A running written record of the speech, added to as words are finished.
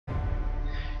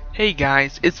Hey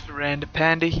guys, it's Veranda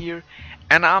Panda here,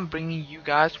 and I'm bringing you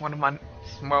guys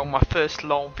my first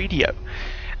long video.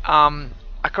 I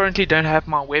currently don't have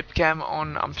my webcam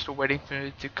on. I'm still waiting for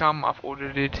it to come. I've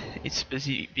ordered it. It's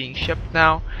busy being shipped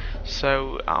now,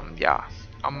 so yeah,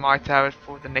 I might have it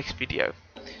for the next video.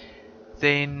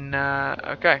 Then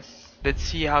okay, let's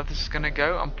see how this is gonna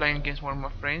go. I'm playing against one of my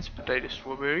friends, Potato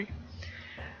Strawberry.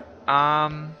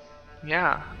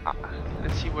 Yeah,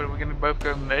 let's see where we're gonna both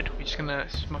go mid. This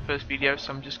is my first video,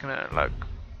 so I'm just gonna like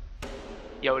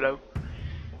YOLO.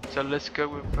 So let's go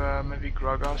with maybe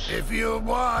Grages. If you're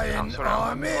buying, I'm sorry,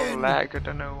 I'm a little in. lag. I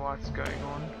don't know what's going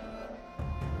on.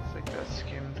 Let's take that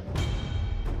skin.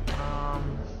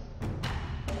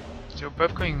 So we're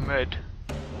both going mid.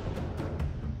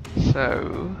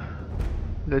 So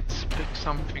let's pick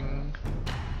something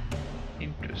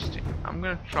interesting. I'm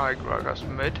gonna try Grages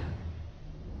mid.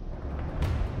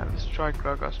 Let's try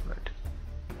Grages mid.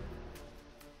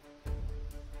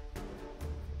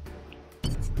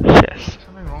 Yes,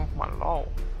 something wrong with my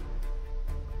LOL.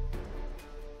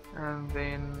 And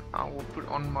then I will put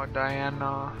on my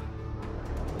Diana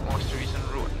Masteries and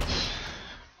Ruins.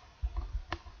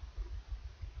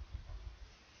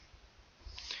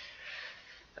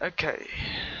 Okay,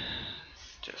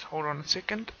 just hold on a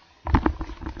second.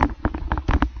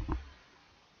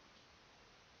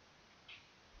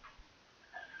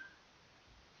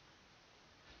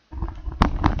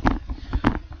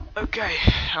 Okay,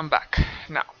 I'm back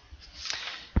now.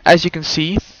 As you can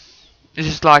see, this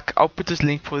is like, I'll put this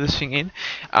link for this thing in.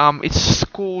 It's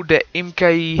called the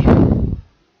MKJ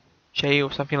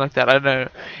or something like that. I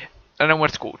don't know what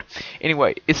it's called.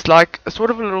 Anyway, it's like a sort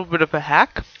of a little bit of a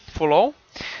hack for LoL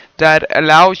that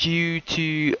allows you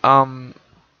to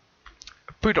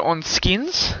put on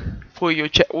skins for your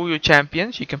all your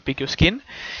champions. You can pick your skin,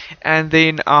 and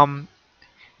then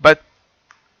but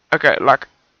okay, like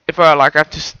if I like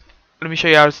have to. Let me show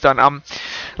you how it's done.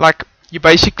 Like you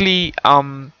basically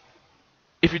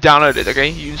if you download it, okay,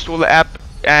 you install the app,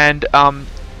 and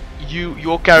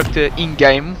your character in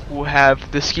game will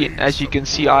have the skin. As you can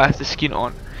see, I have the skin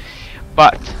on,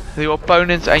 but your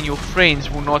opponents and your friends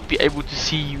will not be able to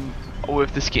see you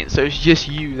with the skin. So it's just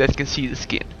you that can see the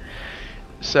skin.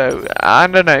 So I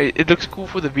don't know. It looks cool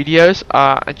for the videos.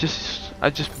 I just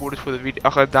bought it for the video.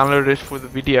 I downloaded it for the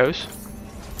videos,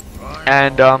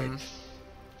 and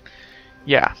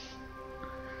yeah.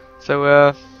 So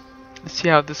let's see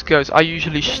how this goes. I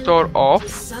usually start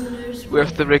off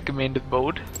with the recommended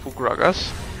build for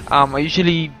Grages. I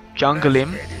usually jungle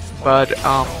him, but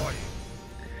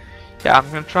yeah,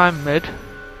 I'm gonna try mid.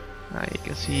 You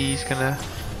can see he's gonna.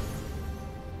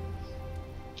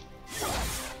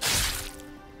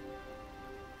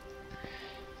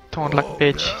 Taunt like a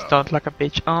bitch. Taunt like a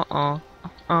bitch.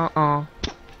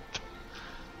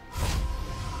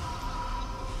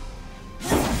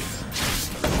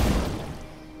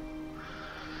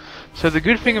 So the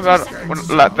good thing about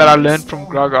that I learned from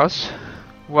Grages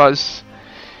was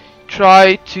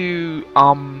try to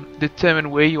determine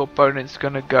where your opponent's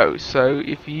gonna go. So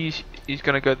if he's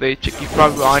gonna go there, check you throw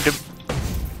behind him.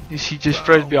 He just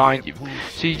throws behind you.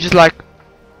 So you just like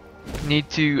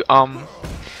need to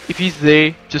if he's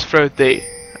there, just throw it there.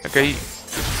 Okay.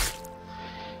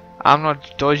 I'm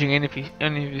not dodging any of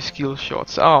his skill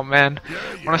shots. Oh man,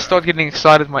 when I start getting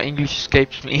excited, my English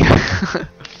escapes me.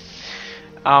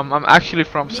 I'm actually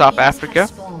from South Africa,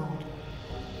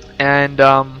 and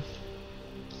I'll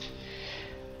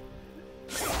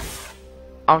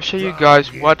show you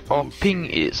guys what our ping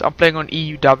is. I'm playing on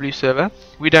EUW server.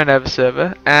 We don't have a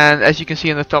server, and as you can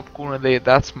see in the top corner there,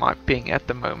 that's my ping at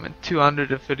the moment,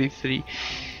 233.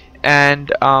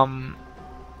 And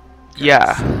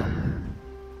yeah,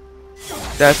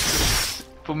 that's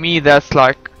for me. That's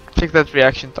like, check that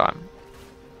reaction time.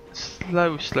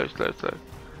 Slow.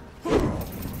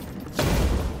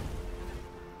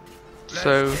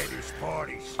 So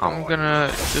I'm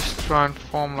gonna just try and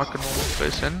form like a normal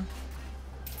person.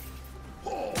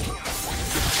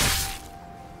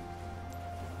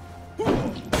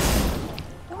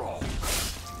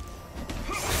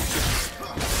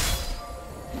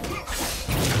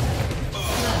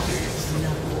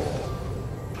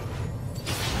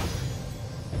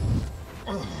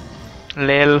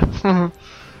 Lel.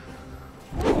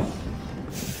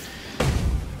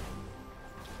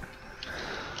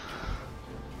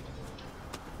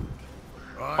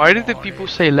 Why did the people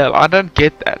say lel? I don't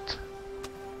get that.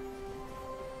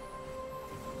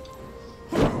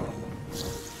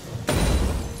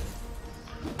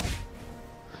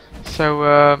 So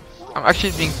I'm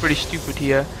actually being pretty stupid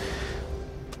here.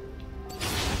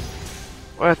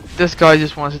 Well, this guy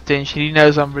just wants attention. He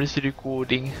knows I'm busy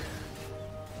recording.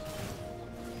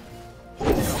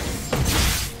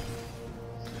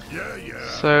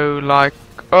 So like,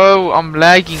 oh, I'm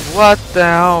lagging. What the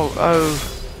hell? Oh,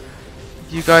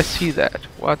 you guys see that?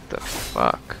 What the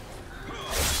fuck?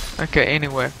 Okay,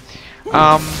 anyway,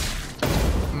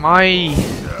 my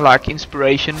like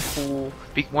inspiration for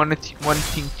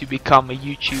wanting to become a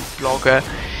YouTube blogger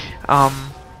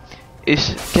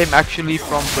came actually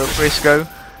from Bro Fresco.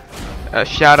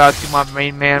 Shout out to my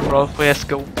main man Bro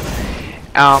Fresco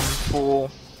for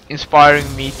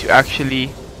inspiring me to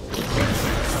actually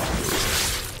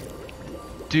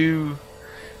do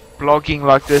blogging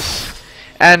like this.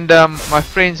 And my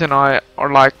friends and I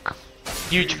are like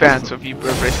huge fans of you,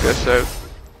 Bro Fresco, so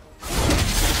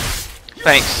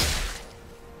thanks.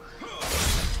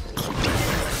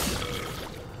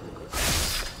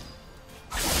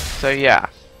 So yeah,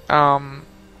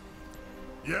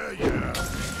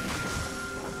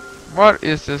 what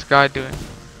is this guy doing?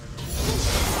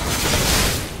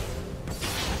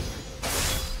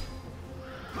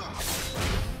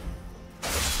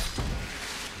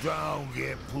 Don't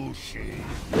get pushy.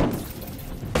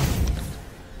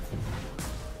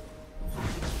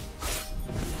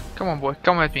 Come on, boy,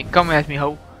 come at me,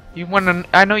 ho. You wanna?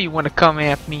 I know you wanna come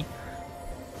at me.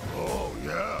 Oh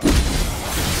yeah.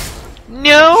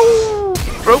 No,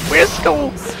 Bro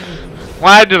Fresco.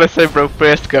 Why did I say Bro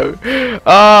Fresco?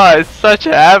 Ah, it's such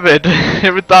a habit.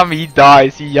 Every time he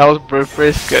dies, he yells Bro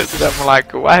Fresco. So I'm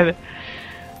like, why?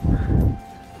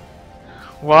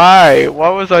 Why? Why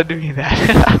was I doing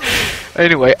that?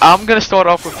 Anyway, I'm gonna start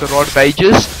off with the rod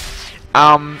Grages.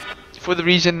 For the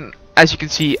reason, as you can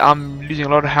see, I'm losing a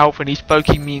lot of health and he's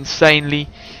poking me insanely.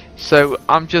 So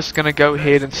I'm just gonna go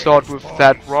ahead and start with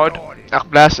that rod.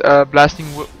 Blasting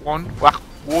wand.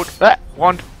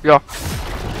 Wand. Yeah.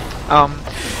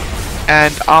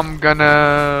 And I'm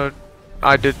gonna.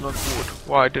 I did not ward.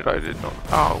 Why did I did not?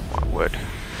 Oh my word.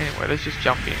 Anyway, let's just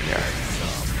jump in here.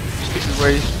 Stupid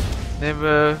ways.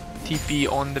 Never TP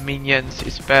on the minions.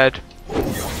 It's bad.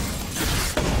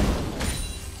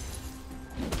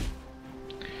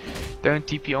 Don't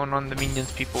TP on the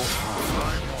minions, people.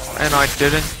 And I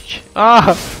didn't.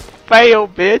 Ah, fail,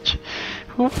 bitch.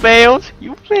 Who fails?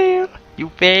 You fail. You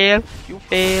fail. You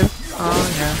fail.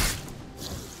 Oh yeah.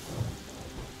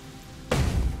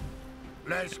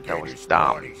 That was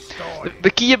dumb.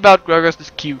 The key about Grages is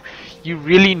Q. You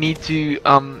really need to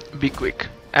be quick,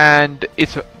 and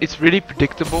it's really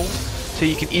predictable, so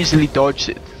you can easily dodge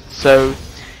it. So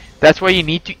that's why you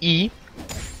need to E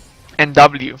and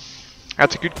W.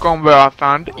 That's a good combo I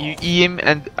found. You E him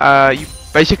and you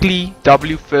basically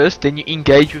W first, then you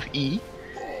engage with E.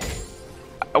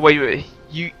 Wait,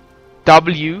 you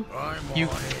W, you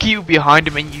Q behind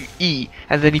him and you E,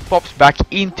 and then he pops back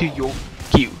into your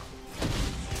Q.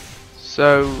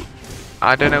 So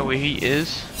I don't know where he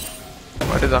is.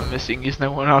 What is I'm missing? Is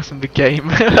no one else in the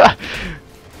game?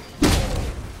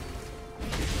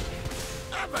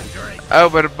 Oh,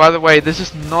 but by the way, this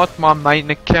is not my main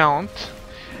account.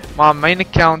 My main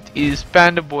account is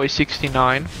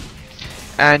PandaBoy69,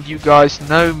 and you guys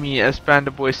know me as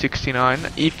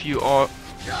PandaBoy69 if you are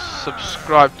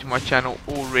subscribed to my channel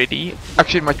already.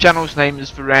 Actually, my channel's name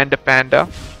is Veranda Panda.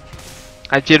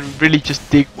 I really just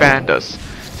dig pandas,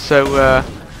 so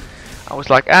I was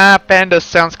like, ah, pandas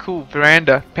sounds cool.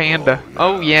 Veranda, panda.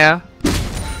 Oh yeah.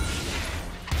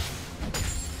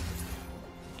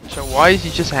 So why is he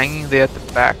just hanging there at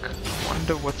the back? I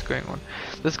wonder what's going on.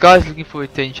 This guy's looking for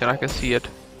attention, I can see it.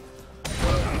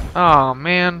 Oh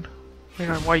man.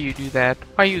 Why you do that?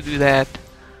 Why you do that?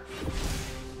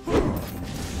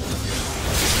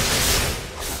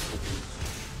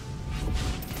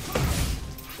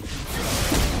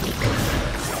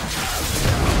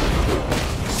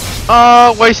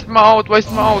 Oh, wasted my ult,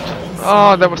 wasted my ult.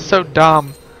 Oh, that was so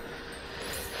dumb.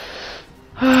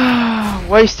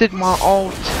 Wasted my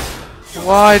ult.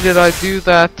 Why did I do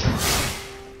that?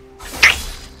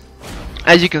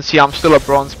 As you can see, I'm still a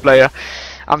bronze player.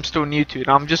 I'm still new to it.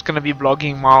 I'm just gonna be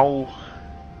vlogging my whole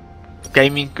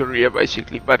gaming career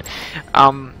basically. But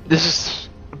this is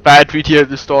a bad video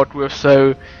to start with,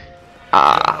 so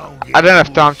I don't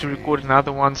have time to record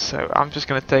another one. So I'm just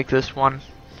gonna take this one.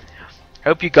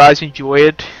 Hope you guys enjoy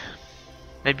it.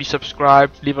 Maybe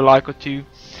subscribe, leave a like or two.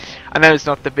 I know it's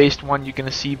not the best one you're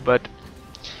gonna see, but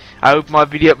I hope my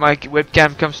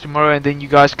webcam comes tomorrow, and then you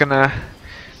guys gonna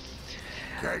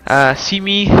see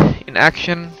me in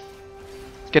action.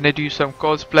 Gonna do some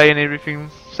cosplay and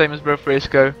everything, same as Bro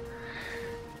Fresco.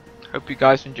 Hope you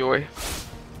guys enjoy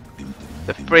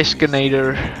the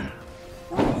Fresconator.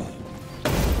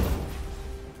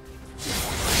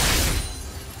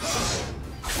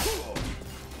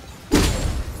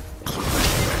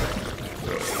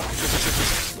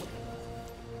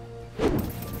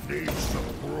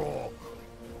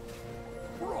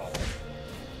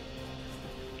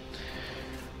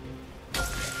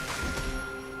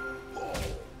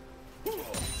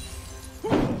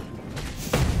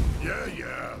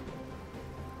 yeah.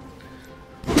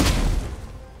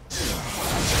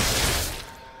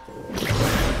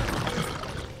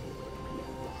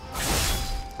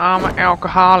 I'm an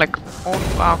alcoholic. All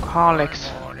alcoholics.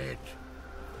 I'm on it.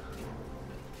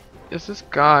 Is this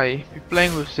guy be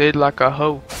playing with Zed like a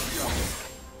hoe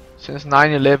since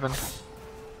 9/11?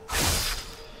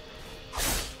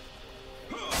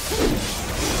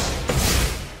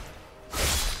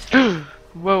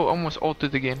 Whoa, almost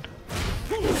ulted again.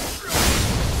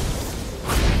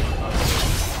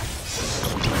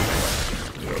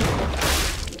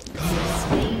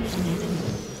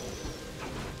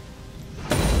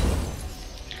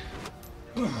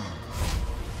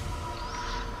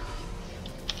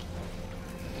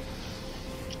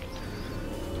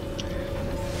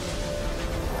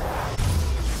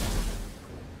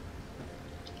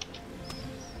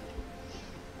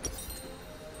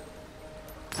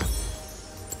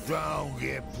 Don't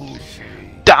get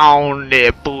pushy. Down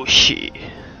there, bushy.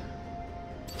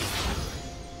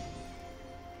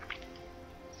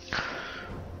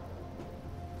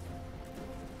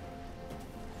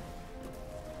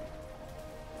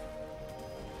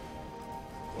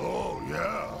 Oh,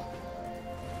 yeah.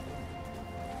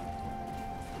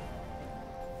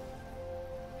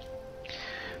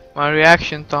 My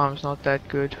reaction time's not that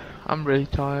good. I'm really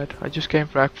tired. I just came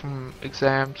back from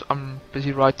exams. I'm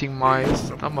busy writing my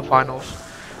finals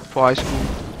for high school.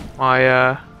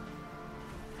 I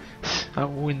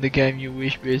win the game you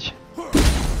wish, bitch.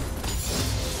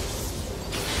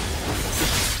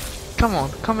 Come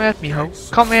on, come at me, ho.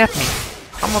 Come at me.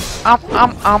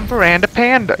 I'm Miranda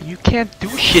Panda. You can't do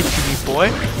shit to me,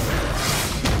 boy.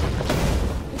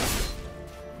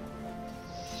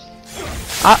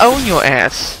 I own your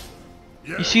ass.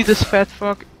 You see this fat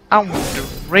fuck? I will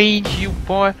derange you,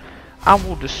 boy. I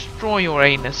will destroy your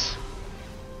anus.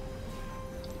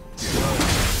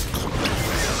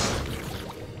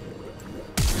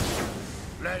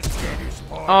 Let's get his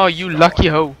party Oh, you lucky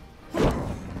hoe.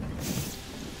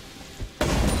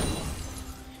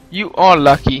 You are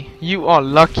lucky. You are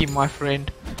lucky, my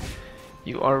friend.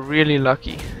 You are really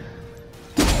lucky.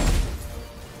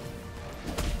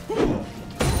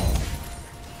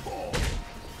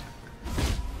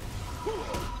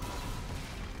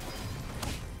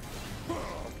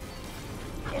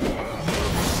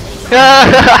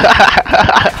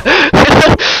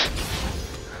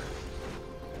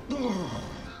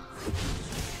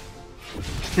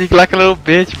 Sneak like a little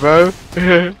bitch, bro.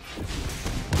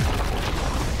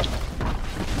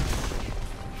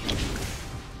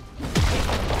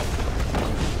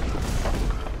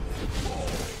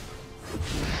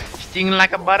 Sting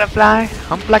like a butterfly,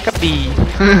 hump like a bee.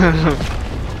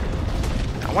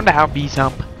 I wonder how bees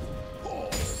hump.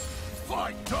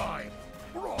 fight time.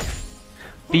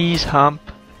 Bees hump.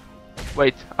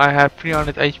 Wait, I have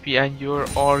 300 HP and your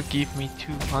R give me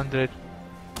 200.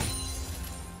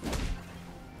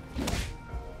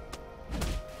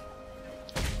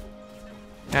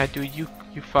 Yeah, dude, you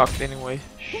fucked anyway.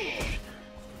 Shh.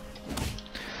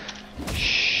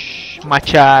 Shh, my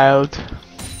child.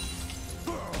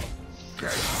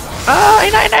 Ah,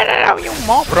 no, you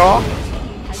mom, bro.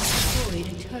 Has destroyed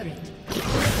a turret.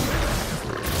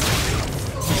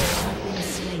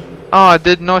 Oh, I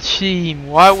did not see him.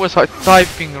 Why was I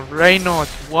typing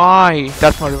Reynolds? Why?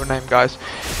 That's my real name, guys.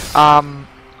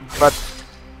 But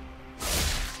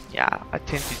yeah, I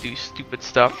tend to do stupid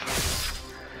stuff.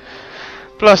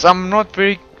 Plus, I'm not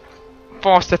very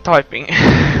fast at typing.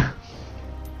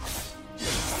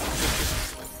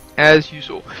 As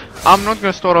usual. I'm not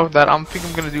gonna start off that. I think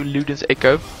I'm gonna do Luden's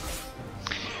Echo.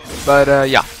 But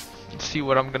yeah, let's see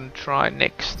what I'm gonna try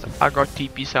next. I got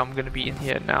TP, so I'm gonna be in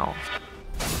here now.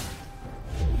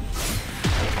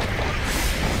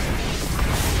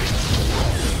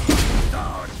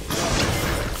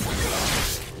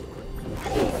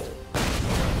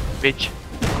 Bitch.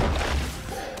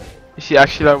 You see,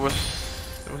 actually, that was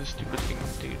a stupid thing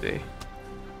to do there.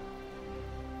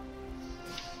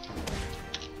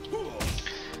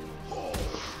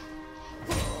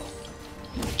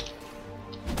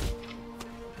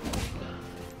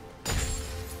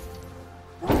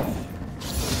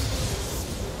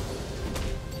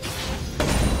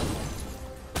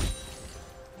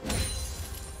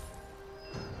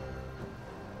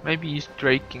 Maybe he's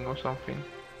draking or something.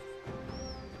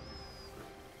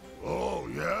 Oh,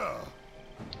 yeah.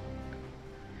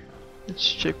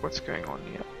 Let's check what's going on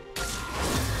here.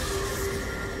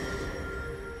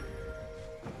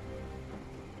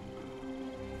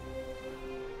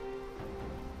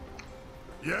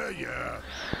 Yeah.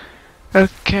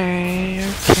 Okay.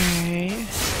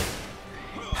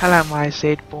 Hello, my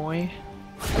Zed boy.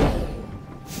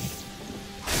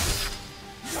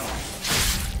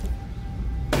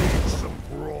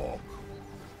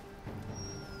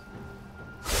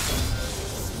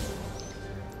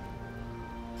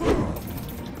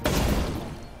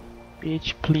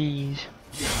 Bitch, please.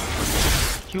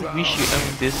 You wish you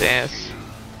owned this ass.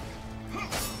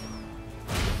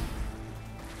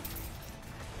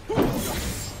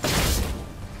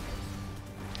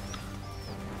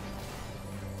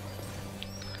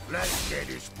 Let's get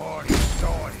this party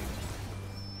started.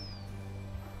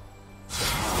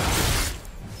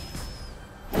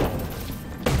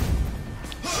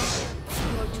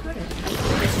 Your turret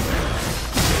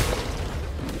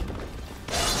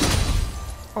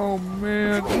Oh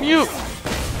man, mute!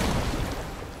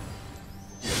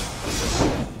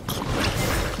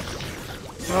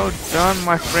 Well done,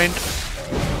 my friend.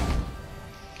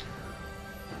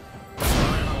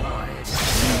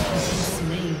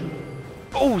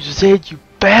 Oh, Zed, you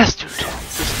bastard!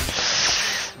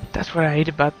 That's what I hate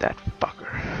about that fucker.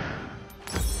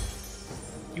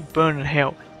 You burn in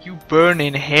hell. You burn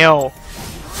in hell.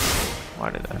 Why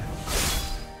did I?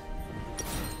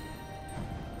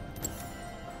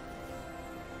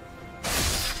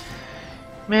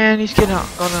 Man, he's gonna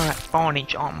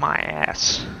advantage on my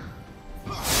ass.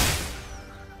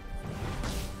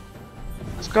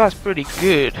 This guy's pretty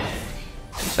good.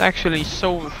 He's actually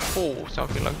Soul 4,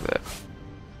 something like that.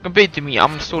 Compared to me,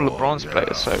 I'm still a bronze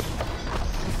player, so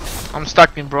I'm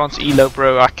stuck in bronze elo,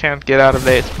 bro. I can't get out of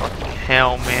there. It's fucking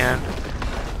hell, man.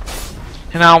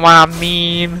 You know what I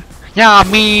mean? Yeah, I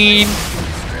mean.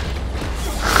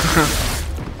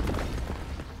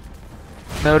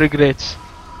 No regrets.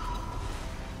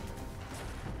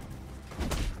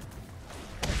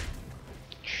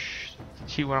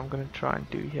 See what I'm gonna try and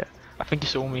do here. I think he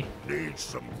saw me. Need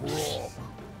some grog.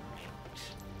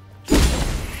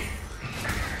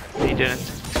 He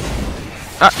didn't.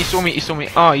 Ah, he saw me, he saw me.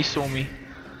 Ah, he saw me.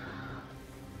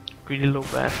 Greedy little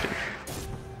bastard.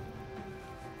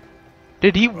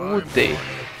 Did he ward there?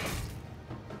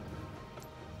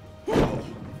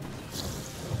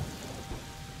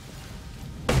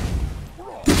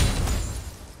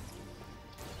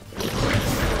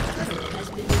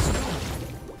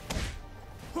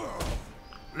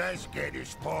 Let's get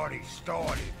this party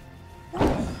started.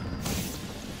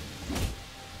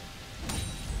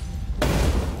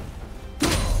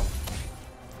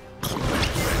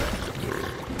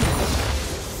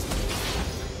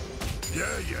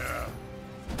 Yeah, yeah.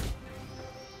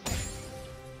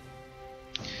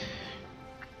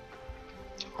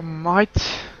 I might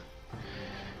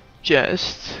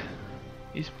just.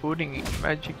 He's putting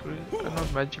magic,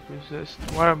 not magic resist.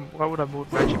 Why would I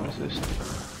put magic resist?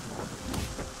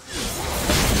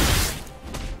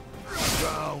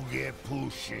 Don't get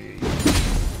pushy.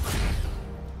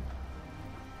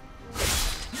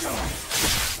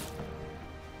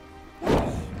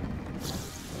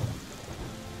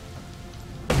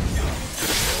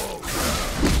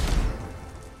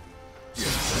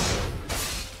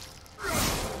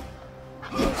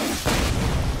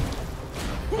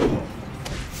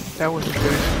 That was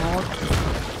very smart.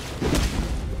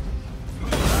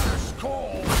 Last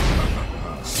call.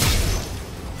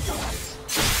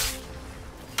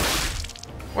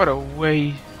 What a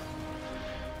way.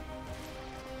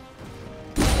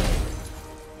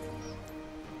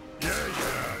 Yeah,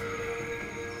 yeah.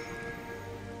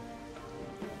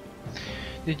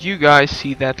 Did you guys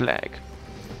see that lag?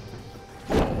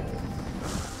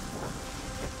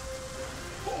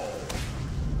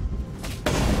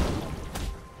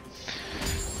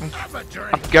 Have a I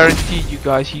drink. guarantee you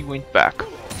guys he went back.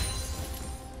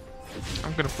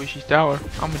 I'm gonna push his tower.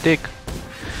 I'm a dick.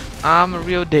 I'm a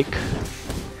real dick.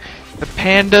 The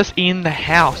panda's in the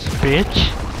house, bitch.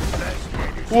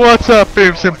 What's up,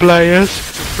 pimps and players?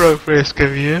 Bro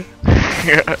Fresco here.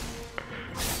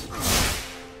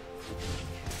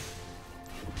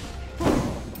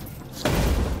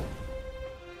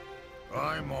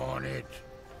 I'm on it.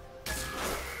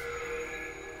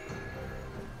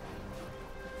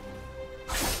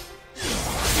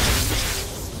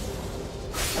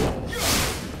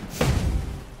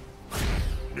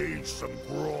 Need some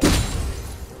grog.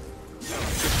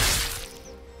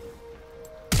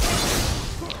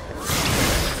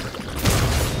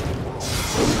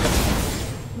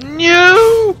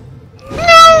 No!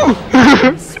 No!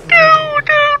 No!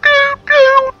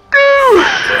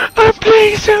 I'm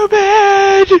playing so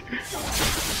bad!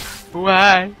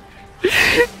 Why?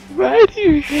 Why do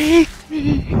you hate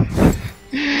me?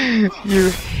 You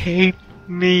hate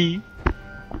me.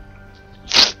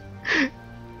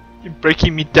 You're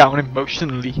breaking me down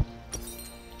emotionally.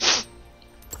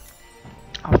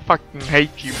 I fucking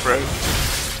hate you, bro.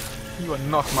 You are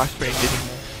not my friend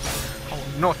anymore. I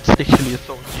will not sexually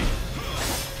assault you.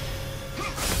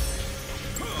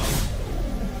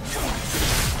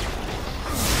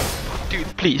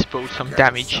 Dude, please roll some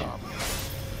damage.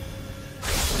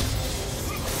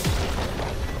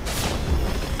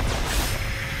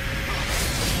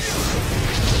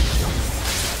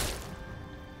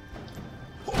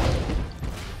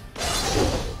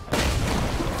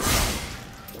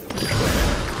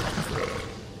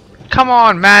 Come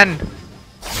on, man.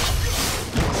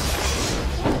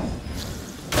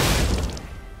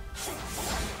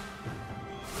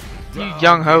 You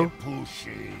young ho.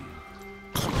 Pushy.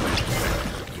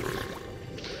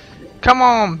 Come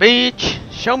on, bitch.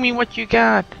 Show me what you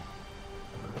got.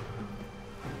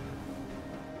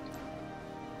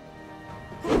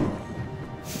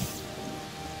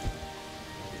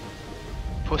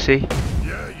 Pussy.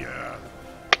 Yeah, yeah.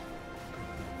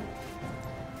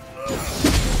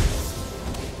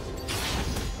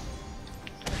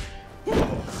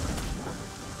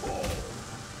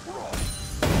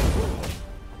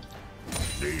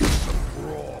 Need some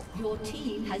grog. Your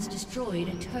team has destroyed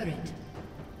a turret.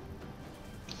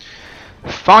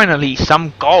 Finally,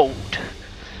 some gold.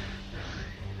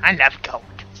 I love gold.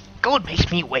 Gold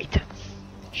makes me wet.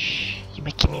 Shh, you're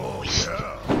making me moist.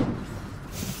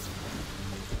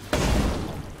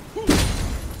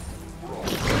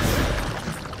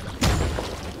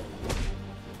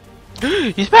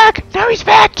 He's back! Now he's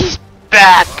back! He's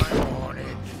back! I'm on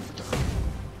it.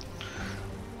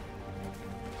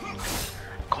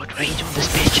 God rage on this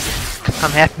bitch.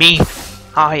 Come at me.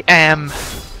 I am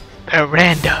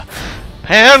Panda.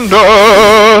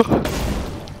 Panda!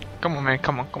 Come on, man.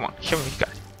 Come on, come on. Show me what you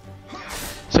got.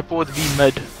 Support V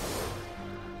mid.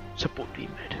 Support V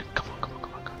mid. Come on, come on,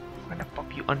 come on, come on. I'm gonna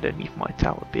pop you underneath my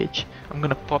tower, bitch. I'm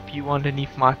gonna pop you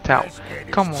underneath my tower.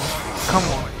 Come on, come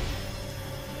on.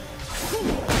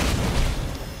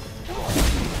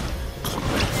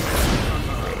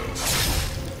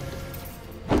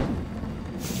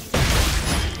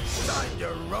 Time to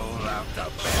roll out the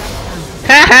bed.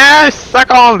 Haha, suck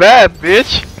on that,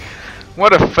 bitch.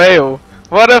 What a fail.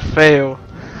 What a fail.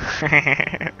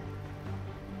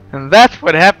 And that's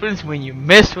what happens when you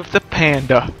mess with the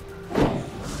panda.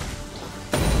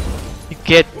 You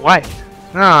get wiped.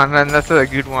 No, no, that's a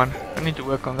good one. I need to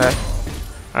work on that.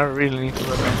 I really need to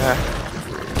work on that.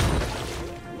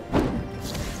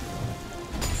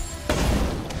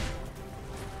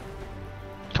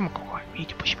 Come on, come on. We need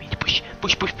to push, we need to push.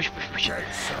 Push, push, push, push, push. Blah,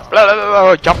 blah, blah,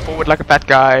 blah. Jump forward like a fat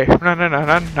guy. Na na na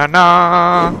na na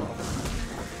na.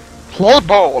 Play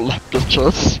ball,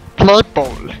 bitches. Play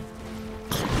ball.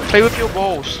 Play with your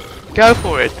balls. Go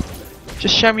for it.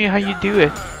 Just show me how you do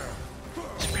it.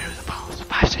 Spare the balls.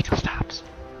 5-second stops.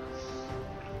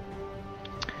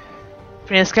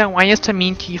 Fresca, why are you so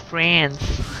mean to your friends?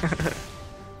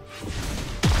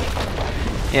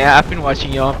 Yeah, I've been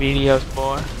watching your videos,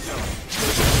 boy.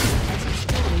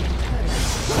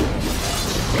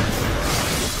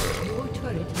 Your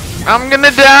turret has I'm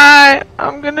gonna die!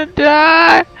 I'm gonna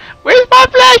die! Where's my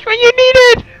flash when you need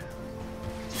it?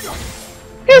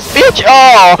 This bitch!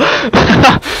 Oh!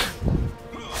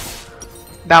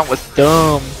 That was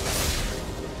dumb.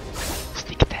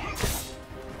 Sneak attack.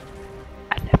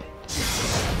 I love it.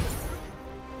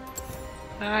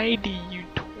 Why do you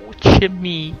torture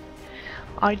me?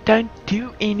 I don't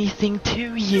do anything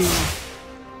to you.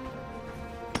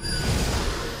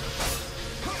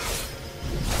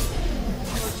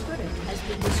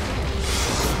 been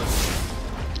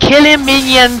destroyed. Kill him,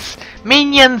 minions!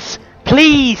 Minions!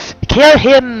 Please! Kill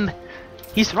him!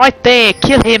 He's right there!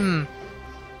 Kill him!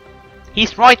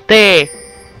 He's right there!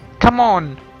 Come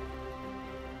on!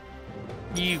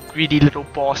 You greedy little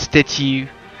bastard, you!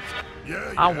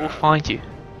 Yeah, I will find you.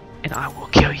 And I will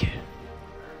kill you.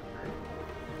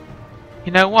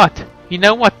 You know what? You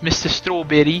know what, Mr.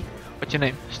 Strawberry? What's your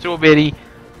name? Strawberry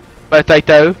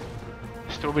Potato?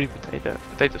 Strawberry Potato.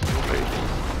 Potato Strawberry.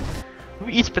 Who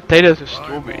eats potatoes with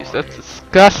strawberries? That's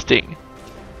disgusting.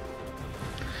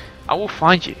 I will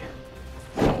find you.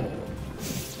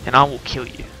 And I will kill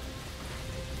you.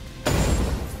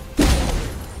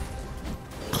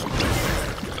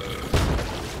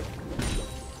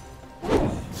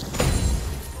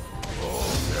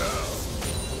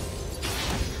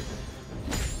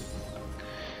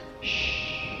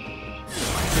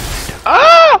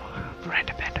 Oh!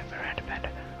 Veranda panda, veranda panda.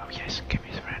 Oh yes, give me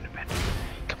the veranda panda.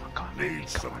 Come on, come on, baby, need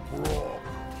come some on. grog.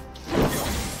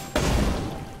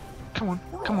 Come on,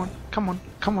 come on, come on,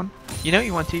 come on. You know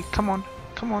you want to. Come on,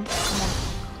 come on, come on.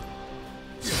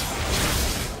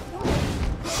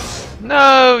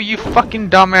 No, you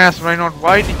fucking dumbass, Reynard.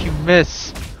 Why did you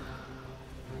miss?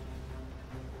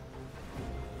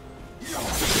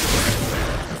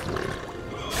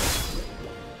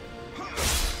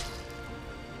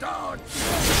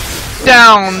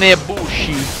 Down there,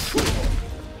 Bushi.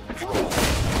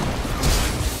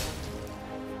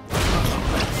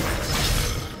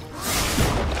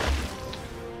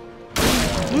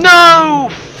 No!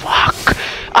 Fuck!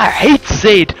 I hate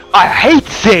Zed! I hate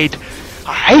Zed!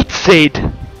 I hate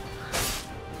Zed!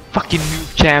 Fucking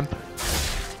noob champ.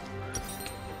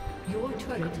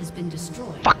 turret has been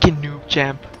destroyed. Fucking noob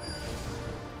champ.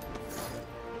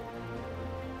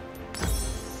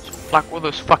 Like all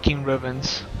those fucking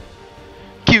ribbons.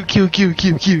 Q Q Q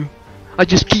Q Q. I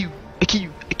just Q. A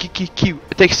Q. A Q Q Q.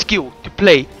 It takes skill to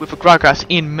play with a Gragas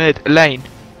in mid lane.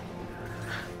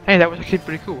 Hey, that was actually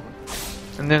pretty cool.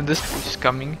 And then this push is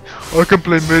coming. I can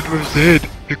play mid with Zed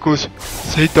because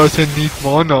Zed doesn't need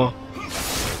mana.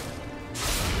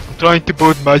 I'm trying to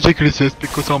build magic resist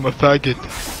because I'm a faggot.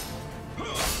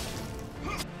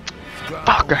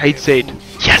 Fuck, I hate Zed.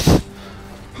 Yes!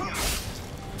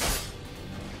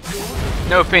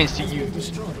 No offense to you,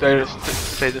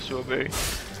 say the strawberry.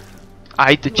 I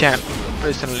hate the champ,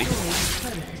 personally.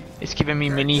 It's given me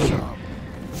many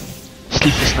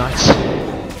sleepless nights.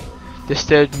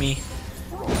 Disturbed me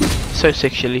so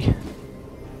sexually.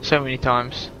 So many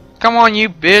times. Come on, you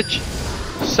bitch!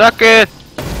 Suck it!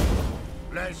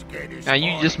 Let's get his Now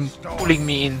you just party started. pulling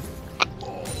me in.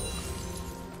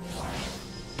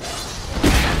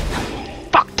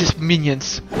 Fuck these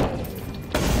minions!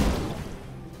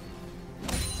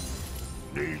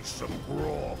 Need some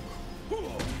grog.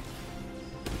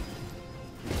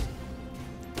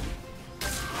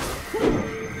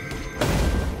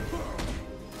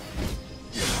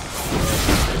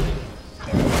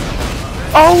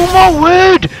 Oh my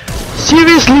word!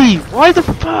 Seriously, why the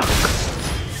fuck?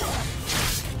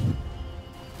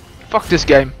 Fuck this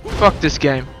game. Fuck this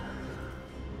game.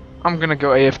 I'm gonna go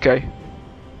AFK.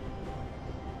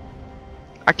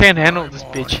 I can't handle this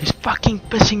bitch. He's fucking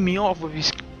pissing me off with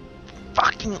his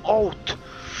fucking ult.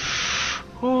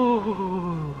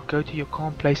 Ooh, go to your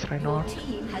calm place, Your Reynard.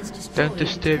 team has destroyed Don't a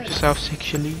disturb turret. yourself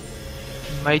sexually.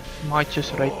 You might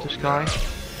just rape this guy.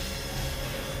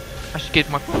 I should get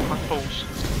my pulse.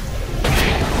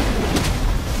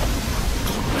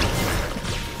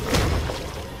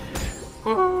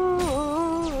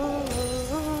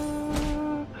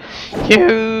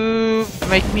 You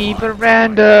make me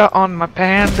veranda on my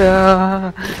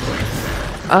panda.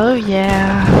 Oh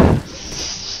yeah.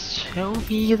 Show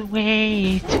me the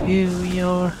way to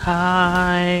your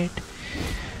hide.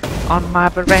 On my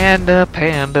veranda,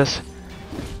 pandas.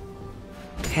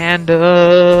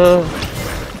 Panda.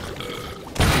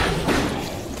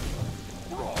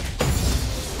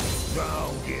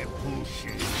 Don't get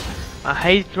pushy. I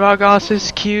hate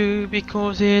Gragas' Q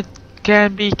because it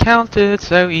can be countered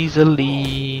so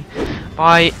easily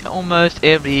by almost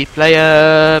every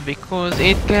player because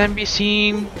it can be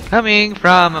seen coming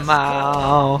from a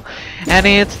mile, and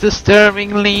it's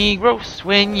disturbingly gross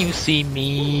when you see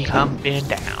me humping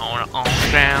down on the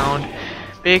ground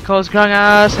because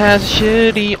Gragas has a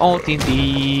shitty ult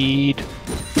indeed.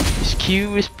 His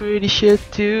Q is pretty shit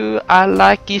too. I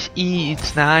like his E,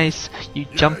 it's nice. You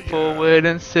jump forward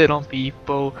and sit on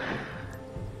people.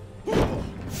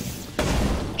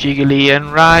 Jiggly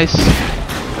and Rice.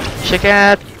 Check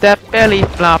out that belly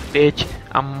flop, bitch.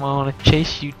 I'm gonna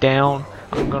chase you down.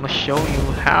 I'm gonna show you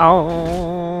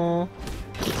how.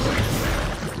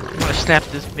 I'm gonna slap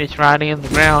this bitch right in the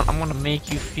ground. I'm gonna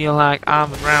make you feel like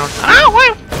I'm around. Ow,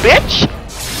 wait, bitch!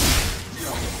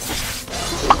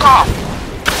 Fuck off!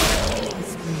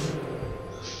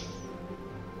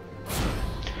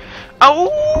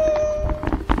 Oh!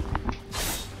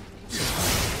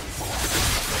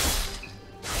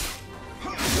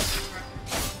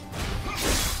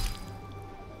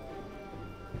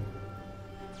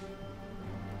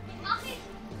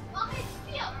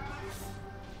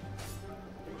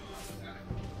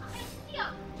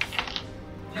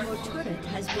 Your turret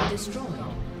has been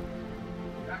destroyed.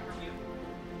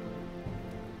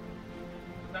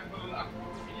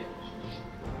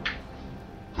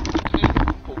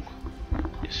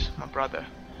 Yes, my brother.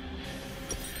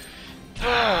 Your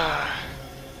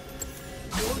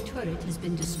turret has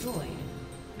been destroyed.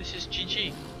 This is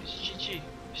GG. It's GG.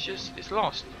 It's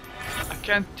lost. I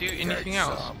can't do anything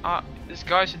That's else. This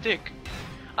guy's a dick.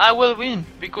 I will win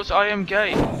because I am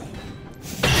gay.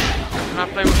 And I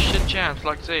play with shit champs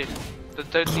like Zed that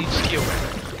don't need skill.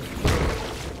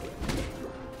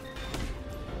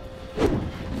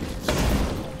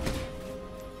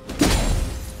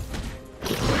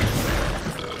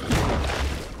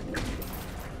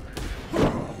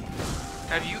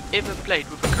 Have you ever played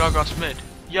with a Gragas mid?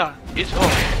 Yeah, it's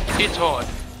hard. It's hard.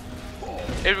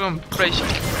 Everyone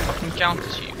basically fucking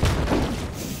counters you.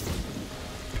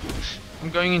 I'm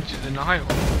going into denial.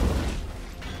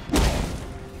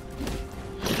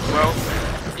 Well,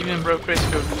 even Bro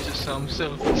Fresco loses some,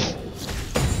 so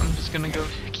I'm just gonna go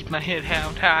keep my head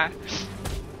held high.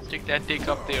 Stick that dick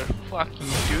up there. Fucking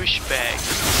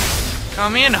douchebag.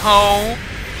 Come in, ho!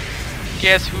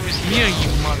 Guess who's here, you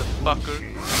motherfucker?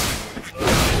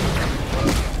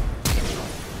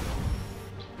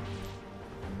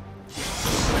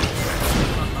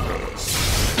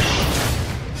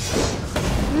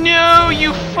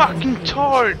 fucking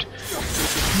tart!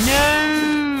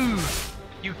 No!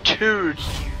 You turd!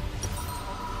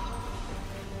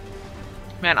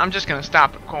 Man, I'm just gonna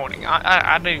stop recording.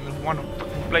 I don't even want to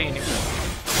fucking play anymore.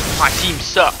 My team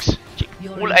sucks.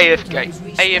 All AFK.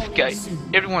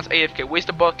 AFK. Everyone's AFK. Where's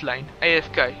the bot lane?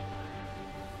 AFK.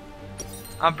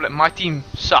 My team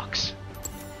sucks.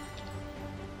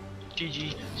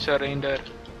 GG. Surrender.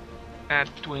 At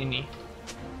 20.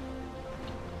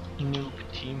 Noob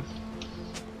team.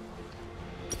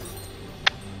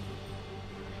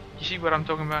 You see what I'm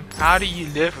talking about? How do you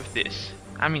live with this?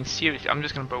 I mean, seriously, I'm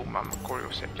just gonna build my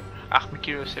Mercurial Scepter.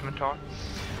 Mercurial Scimitar.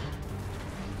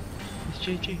 It's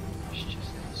GG.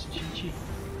 It's GG.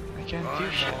 I can't do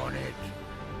shit.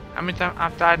 How many times?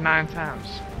 I've died 9 times.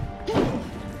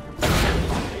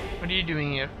 What are you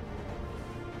doing here?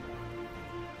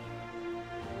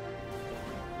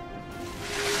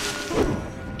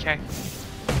 Okay.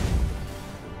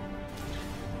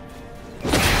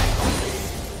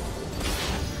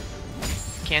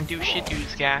 Can't do shit to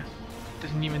this guy.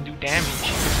 Doesn't even do damage.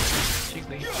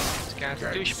 Basically, this guy's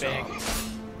a douchebag.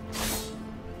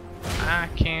 I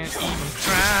can't even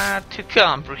try to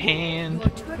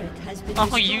comprehend.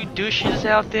 All you douches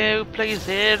out there who play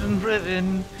Zed and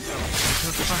Riven.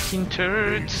 You're fucking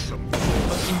turds.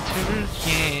 Fucking turds,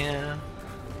 yeah.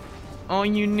 All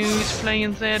you noobs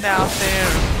playing Zed out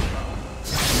there.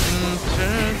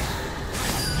 Turds.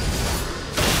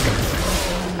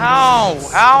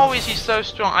 How is he so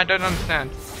strong? I don't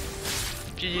understand.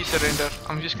 GG surrender.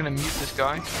 I'm just gonna mute this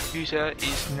guy. User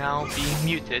is now being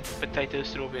muted, Potato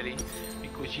Strawberry,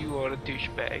 because you are a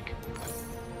douchebag.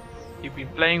 You've been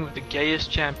playing with the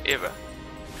gayest champ ever.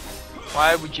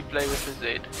 Why would you play with the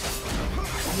Z?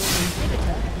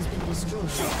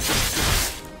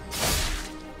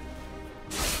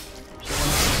 If you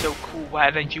want to be so cool, why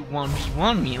don't you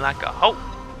 1v1 me like a hoe?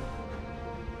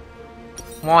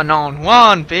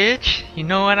 1-on-1, bitch. You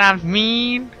know what I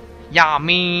mean? Yeah, I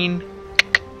mean.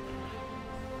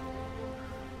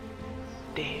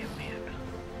 Damn, man.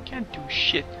 Can't do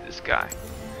shit to this guy.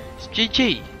 It's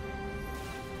GG.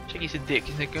 Check, he's a dick.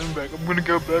 He's not going back. I'm gonna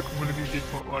go back. I'm gonna go get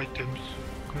my items.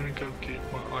 I'm gonna go get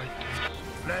my items.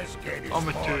 Let's get this I'm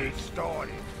a party turd.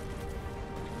 started.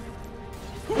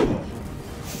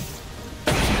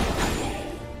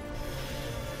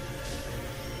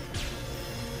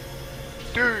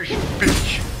 Douche,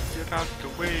 bitch. Get out the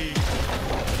way.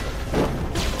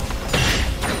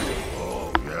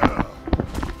 Oh yeah.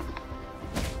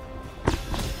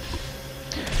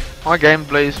 My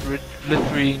gameplay is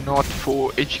literally not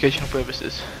for educational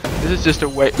purposes. This is just a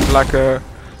way, like a,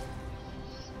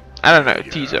 I don't know,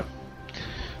 teaser.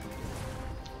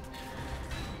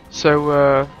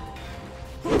 So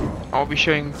I'll be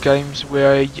showing games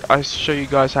where I show you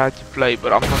guys how to play,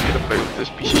 but I'm not gonna play with this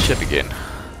piece of shit again.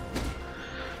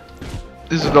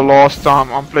 This is the last time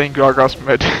I'm playing Grages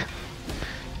mid.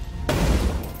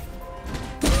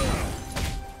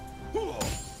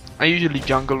 I usually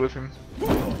jungle with him.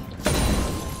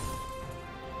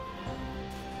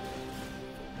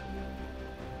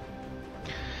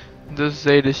 This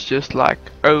Zed is just like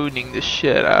owning the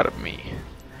shit out of me.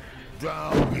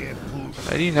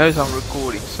 And he knows I'm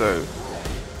recording, so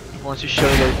he wants to show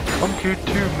that I'm good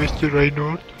too, Mr.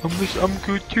 Reynolds. I'm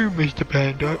good too, Mr.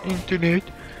 Panda. Internet.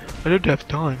 I don't have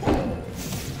time.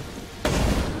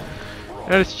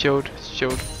 No, it's chilled. It's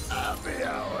chilled.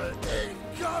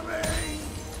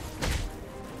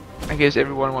 I guess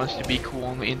everyone wants to be cool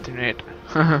on the internet.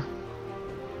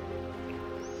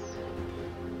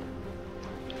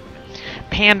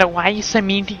 Panda, why are you so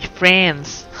mean to your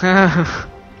friends?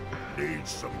 Need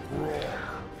some grog.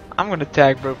 I'm gonna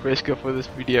tag Bro Fresco for this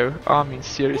video. I mean,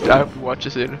 seriously, I hope he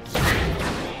watches it.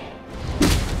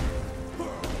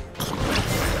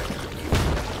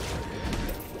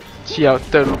 See how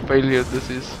total failure this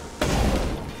is.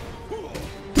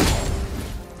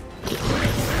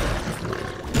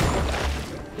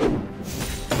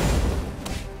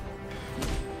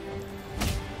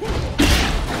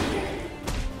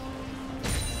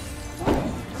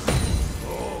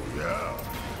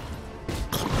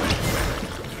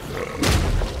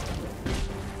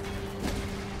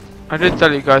 I did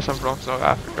tell you guys I'm from South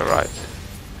Africa, right?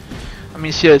 I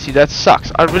mean, seriously, that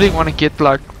sucks. I really want to get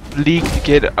like League to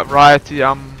get Riot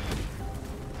to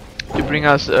bring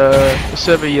us a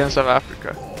server here in South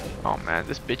Africa. Oh man,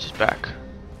 this bitch is back.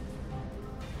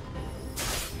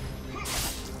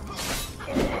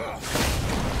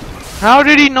 How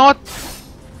did he not?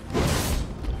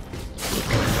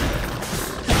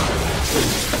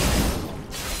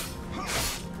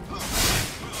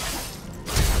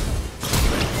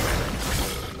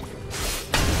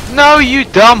 No, you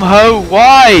dumb hoe.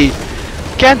 Why?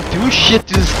 Can't do shit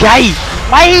to this guy.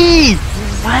 Why?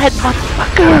 Mad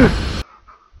motherfucker.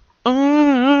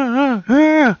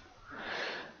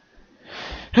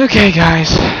 Okay,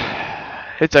 guys.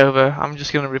 It's over. I'm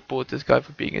just gonna report this guy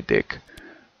for being a dick.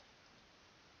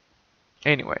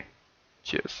 Anyway,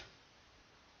 cheers.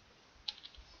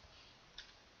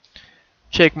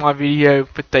 Check my video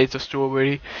for Taste of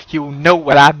Strawberry. You will know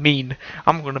what I mean.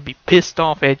 I'm gonna be pissed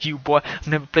off at you, boy.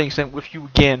 I'm never playing something with you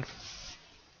again.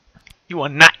 You are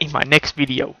not in my next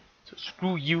video. So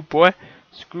screw you, boy.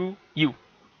 Screw you.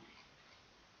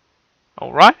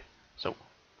 Alright? So,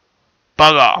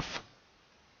 bug off.